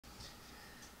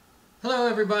Hello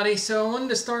everybody. So I wanted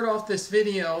to start off this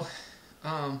video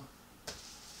by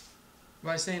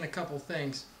saying a couple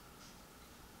things.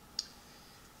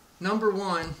 Number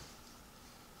one,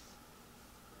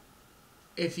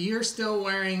 if you're still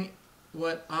wearing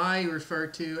what I refer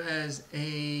to as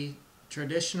a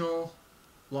traditional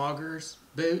logger's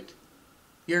boot,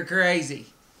 you're crazy.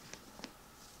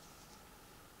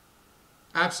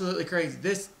 Absolutely crazy.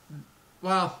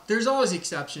 Well, there's always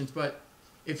exceptions, but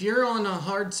if you're on a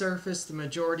hard surface the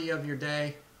majority of your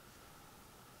day,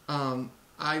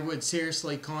 I would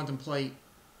seriously contemplate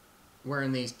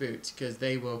wearing these boots because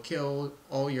they will kill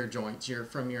all your joints.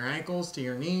 From your ankles to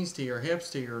your knees to your hips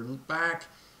to your back.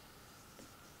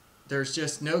 There's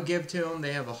just no give to them.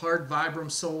 They have a hard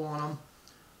Vibram sole on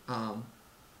them.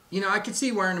 I could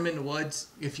see wearing them in the woods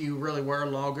if you really were a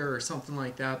logger or something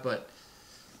like that, but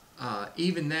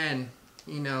even then,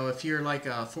 if you're like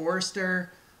a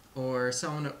forester or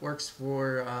someone that works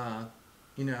for,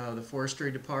 the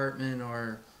forestry department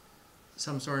or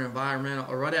some sort of environmental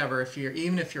or whatever,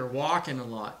 even if you're walking a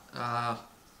lot,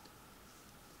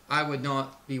 I would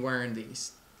not be wearing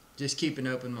these. Just keep an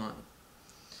open mind.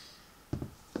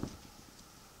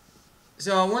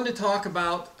 So I wanted to talk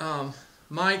about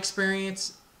my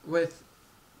experience with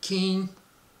Keen.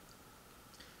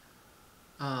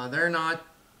 They're not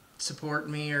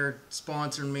supporting me or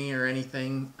sponsoring me or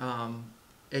anything.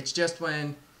 It's just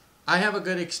when I have a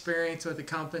good experience with a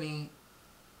company,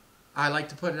 I like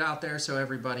to put it out there so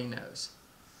everybody knows.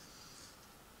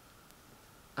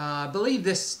 I believe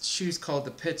this shoe's called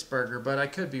the Pittsburgher, but I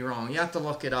could be wrong. You have to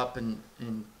look it up and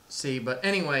see. But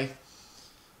anyway,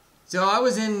 so I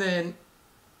was I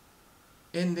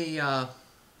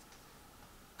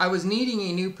was needing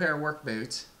a new pair of work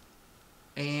boots,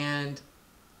 and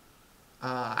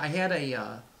I had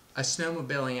a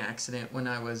snowmobiling accident when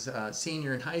I was a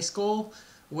senior in high school,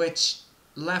 which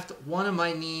left one of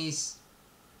my knees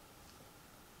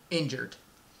injured.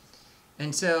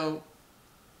 And so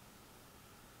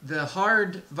the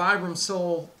hard Vibram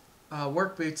sole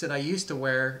work boots that I used to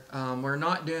wear were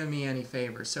not doing me any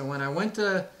favors. So when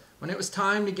it was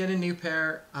time to get a new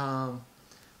pair,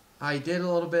 I did a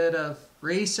little bit of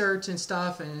research and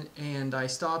stuff, and I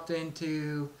stopped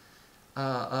into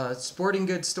a sporting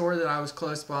goods store that I was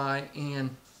close by,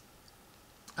 and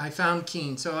I found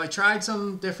Keen. So I tried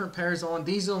some different pairs on.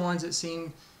 These are the ones that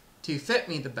seemed to fit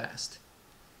me the best.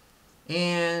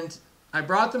 And I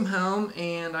brought them home,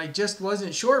 and I just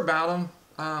wasn't sure about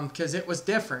them because it was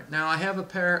different. Now I have a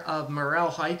pair of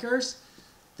Merrell hikers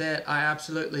that I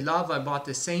absolutely love. I bought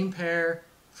the same pair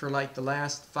for like the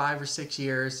last 5 or 6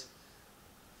 years.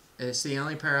 It's the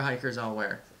only pair of hikers I'll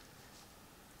wear.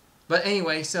 But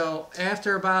anyway, so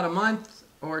after about a month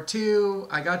or two,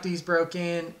 I got these broke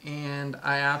in, and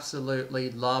I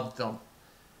absolutely loved them.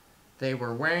 They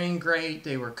were wearing great.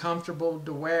 They were comfortable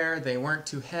to wear. They weren't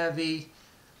too heavy.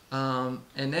 And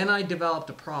then I developed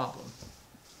a problem.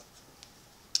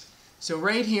 So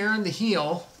right here in the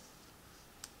heel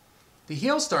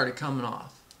started coming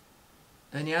off.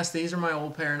 And yes, these are my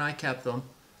old pair, and I kept them.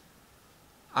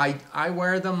 I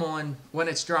wear them on when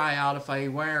it's dry out. If I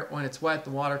wear it when it's wet,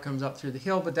 the water comes up through the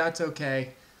heel, but that's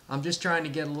okay. I'm just trying to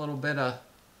get a little bit of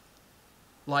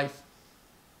life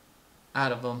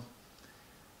out of them.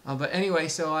 But anyway,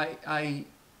 so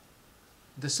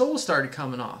the sole started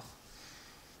coming off.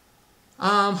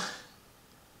 I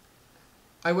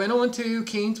went on to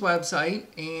Keen's website,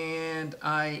 and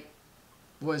I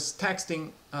was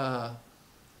texting, or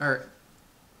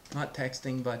not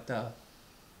texting, but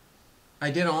I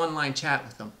did an online chat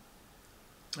with them.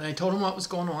 And I told them what was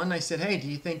going on. I said, hey, do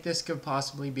you think this could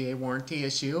possibly be a warranty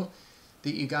issue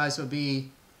that you guys would be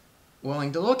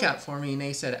willing to look at for me? And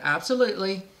they said,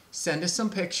 absolutely. Send us some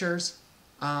pictures,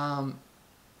 and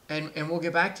we'll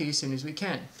get back to you as soon as we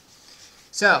can.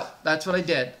 So that's what I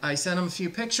did. I sent them a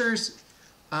few pictures.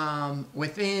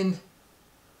 Within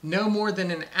no more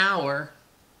than an hour,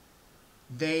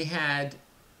 they had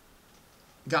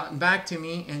gotten back to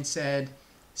me and said,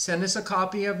 send us a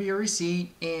copy of your receipt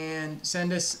and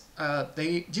send us,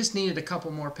 they just needed a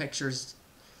couple more pictures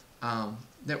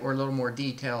that were a little more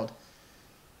detailed,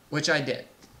 which I did.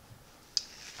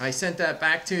 I sent that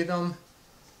back to them,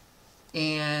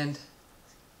 and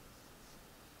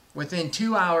within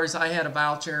 2 hours I had a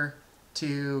voucher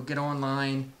to get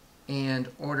online and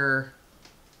order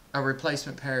a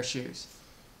replacement pair of shoes.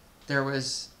 There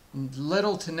was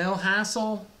little to no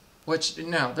hassle,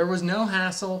 there was no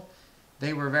hassle.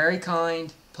 They were very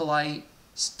kind, polite,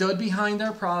 stood behind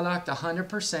their product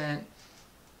 100%,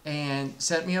 and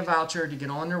sent me a voucher to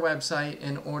get on their website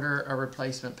and order a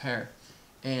replacement pair.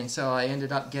 And so I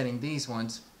ended up getting these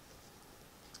ones.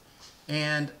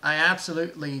 and I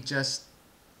absolutely just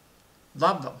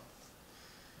love them.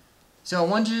 So I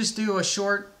wanted to just do a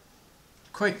short,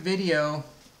 quick video.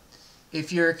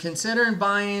 If you're considering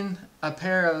buying a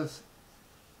pair of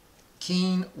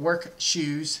Keen work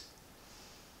shoes,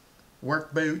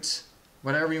 work boots,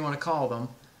 whatever you want to call them,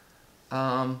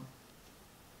 I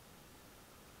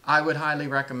would highly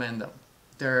recommend them.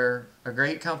 They're a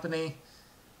great company.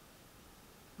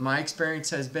 My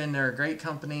experience has been they're a great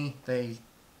company. They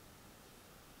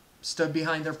stood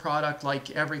behind their product like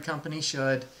every company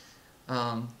should.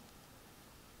 And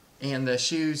the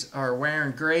shoes are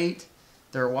wearing great.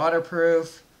 They're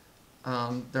waterproof.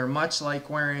 They're much like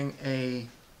wearing a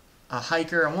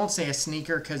hiker. I won't say a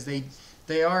sneaker because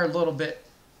they are a little bit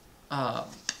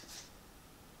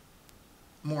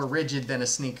more rigid than a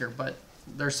sneaker, but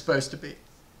they're supposed to be.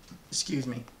 Excuse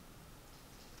me.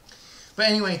 But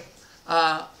anyway,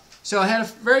 so I had a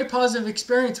very positive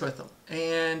experience with them,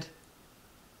 and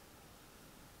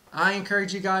I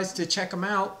encourage you guys to check them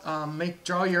out.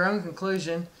 Draw your own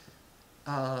conclusion,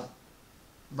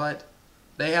 but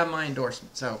they have my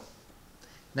endorsement. So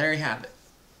there you have it.